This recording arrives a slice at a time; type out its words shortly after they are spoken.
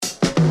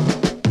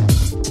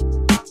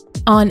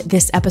On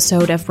this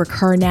episode of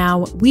Recur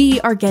Now, we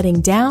are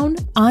getting down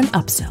on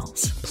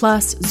upsells.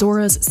 Plus,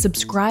 Zuora's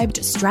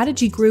subscribed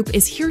strategy group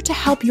is here to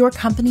help your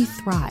company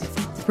thrive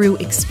through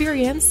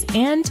experience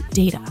and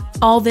data.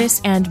 All this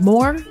and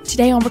more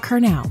today on Recur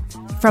Now.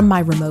 From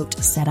my remote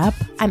setup,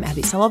 I'm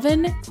Abby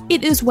Sullivan.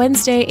 It is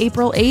Wednesday,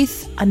 April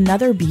 8th,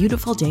 another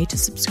beautiful day to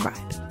subscribe.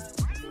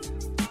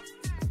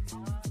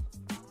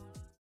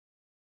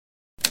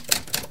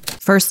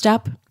 First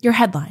up, your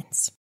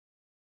headlines.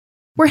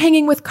 We're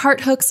hanging with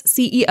CartHook's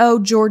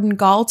CEO Jordan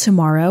Gal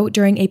tomorrow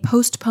during a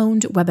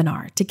postponed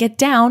webinar to get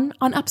down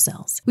on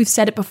upsells. We've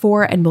said it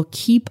before and we'll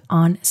keep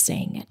on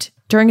saying it.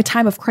 During a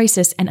time of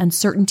crisis and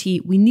uncertainty,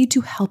 we need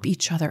to help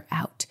each other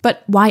out.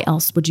 But why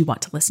else would you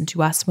want to listen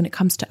to us when it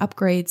comes to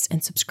upgrades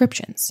and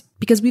subscriptions?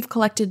 Because we've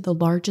collected the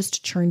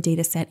largest churn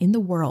data set in the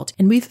world,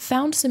 and we've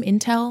found some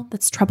intel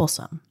that's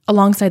troublesome.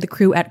 Alongside the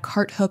crew at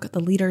CartHook, the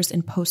leaders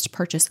in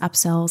post-purchase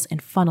upsells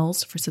and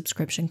funnels for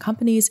subscription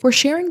companies, we're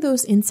sharing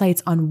those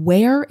insights on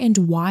where and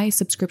why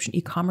subscription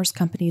e-commerce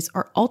companies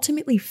are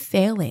ultimately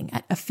failing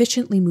at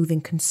efficiently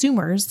moving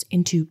consumers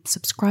into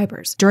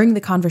subscribers. During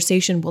the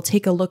conversation, we'll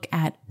take a look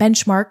at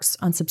benchmarks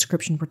on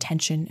subscription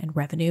retention and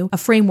revenue, a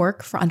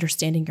framework for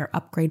understanding your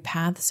upgrade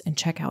paths and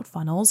checkout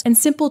funnels, and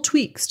simple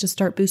tweaks to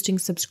start boosting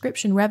subscription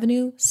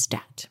revenue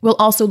stat. We'll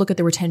also look at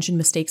the retention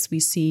mistakes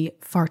we see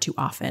far too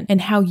often and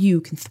how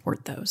you can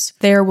thwart those.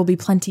 There will be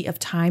plenty of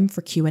time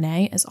for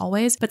Q&A as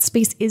always, but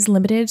space is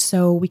limited,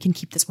 so we can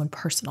keep this one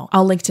personal.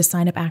 I'll link to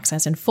sign up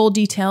access and full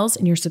details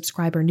in your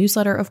subscriber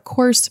newsletter, of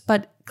course,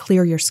 but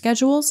clear your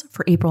schedules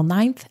for April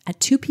 9th at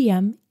 2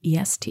 p.m.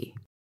 EST.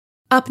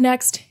 Up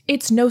next,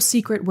 it's no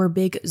secret we're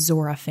big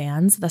Zuora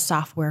fans, the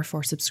software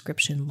for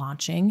subscription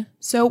launching.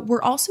 So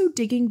we're also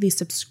digging the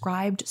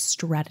Subscribed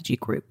Strategy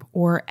Group,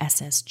 or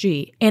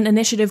SSG, an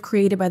initiative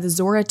created by the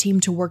Zuora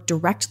team to work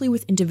directly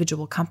with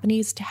individual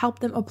companies to help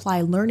them apply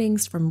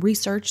learnings from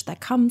research that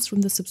comes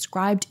from the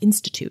Subscribed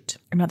Institute,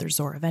 another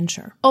Zuora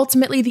venture.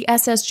 Ultimately, the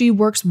SSG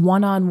works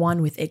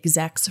one-on-one with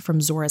execs from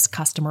Zuora's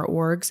customer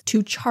orgs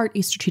to chart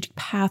a strategic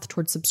path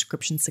towards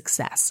subscription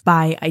success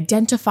by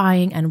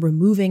identifying and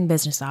removing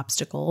business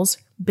obstacles,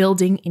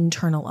 building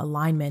internal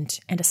alignment,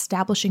 and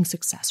establishing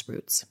success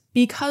routes.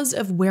 Because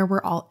of where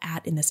we're all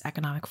at in this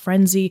economic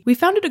frenzy, we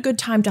found it a good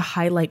time to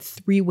highlight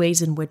 3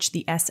 ways in which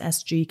the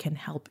SSG can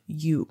help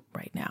you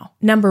right now.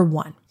 Number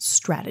 1,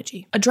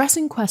 strategy.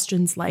 Addressing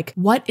questions like,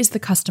 what is the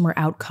customer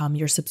outcome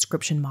your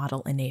subscription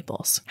model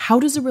enables? How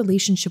does a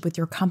relationship with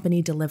your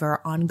company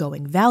deliver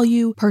ongoing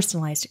value,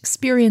 personalized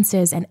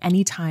experiences, and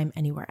anytime,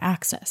 anywhere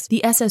access?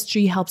 The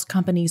SSG helps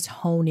companies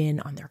hone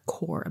in on their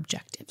core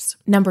objectives.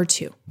 Number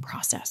 2,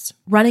 process.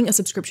 Running a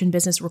subscription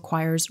business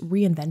requires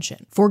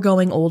reinvention,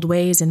 foregoing old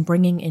ways and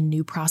bringing in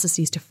new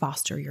processes to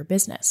foster your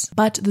business.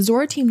 But the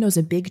Zuora team knows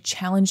a big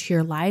challenge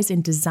here lies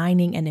in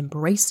designing and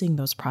embracing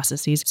those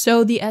processes,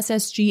 so the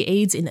SSG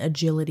aids in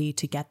agility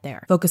to get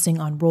there,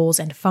 focusing on roles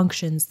and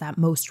functions that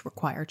most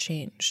require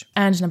change.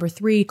 And number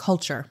 3,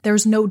 culture.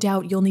 There's no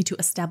doubt you'll need to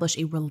establish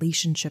a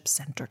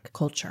relationship-centric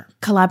culture,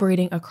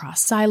 collaborating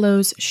across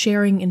silos,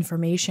 sharing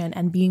information,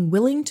 and being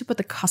willing to put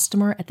the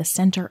customer at the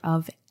center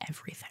of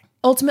everything.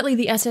 Ultimately,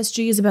 the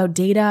SSG is about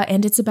data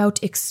and it's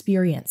about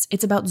experience.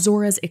 It's about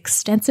Zuora's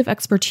extensive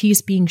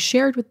expertise being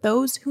shared with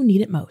those who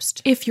need it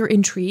most. If you're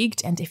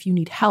intrigued and if you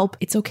need help,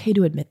 it's okay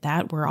to admit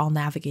that. We're all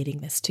navigating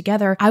this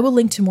together. I will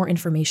link to more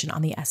information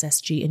on the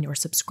SSG in your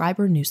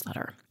subscriber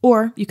newsletter.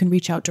 Or you can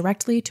reach out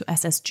directly to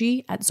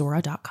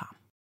ssg@zuora.com.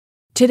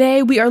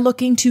 Today, we are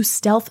looking to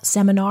Stealth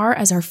Seminar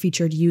as our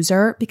featured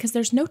user because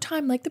there's no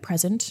time like the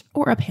present,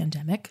 or a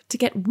pandemic, to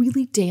get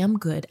really damn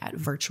good at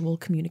virtual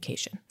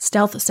communication.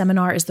 Stealth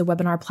Seminar is the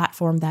webinar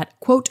platform that,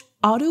 quote,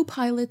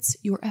 autopilots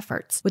your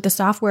efforts. With the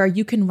software,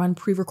 you can run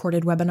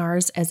pre-recorded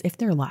webinars as if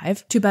they're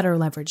live to better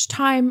leverage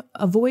time,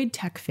 avoid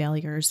tech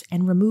failures,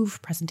 and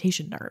remove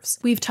presentation nerves.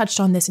 We've touched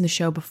on this in the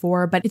show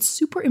before, but it's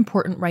super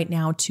important right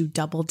now to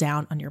double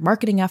down on your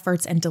marketing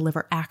efforts and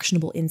deliver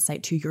actionable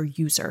insight to your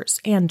users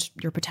and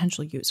your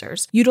potential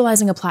users.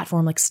 Utilizing a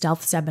platform like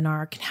Stealth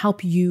Seminar can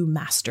help you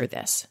master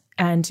this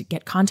and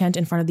get content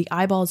in front of the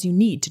eyeballs you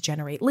need to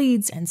generate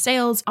leads and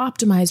sales,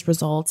 optimize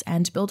results,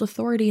 and build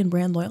authority and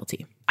brand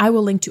loyalty. I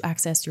will link to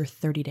access your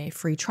 30-day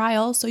free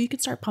trial so you can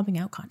start pumping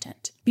out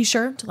content. Be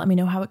sure to let me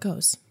know how it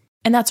goes.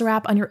 And that's a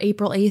wrap on your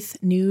April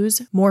 8th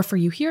news. More for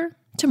you here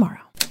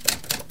tomorrow.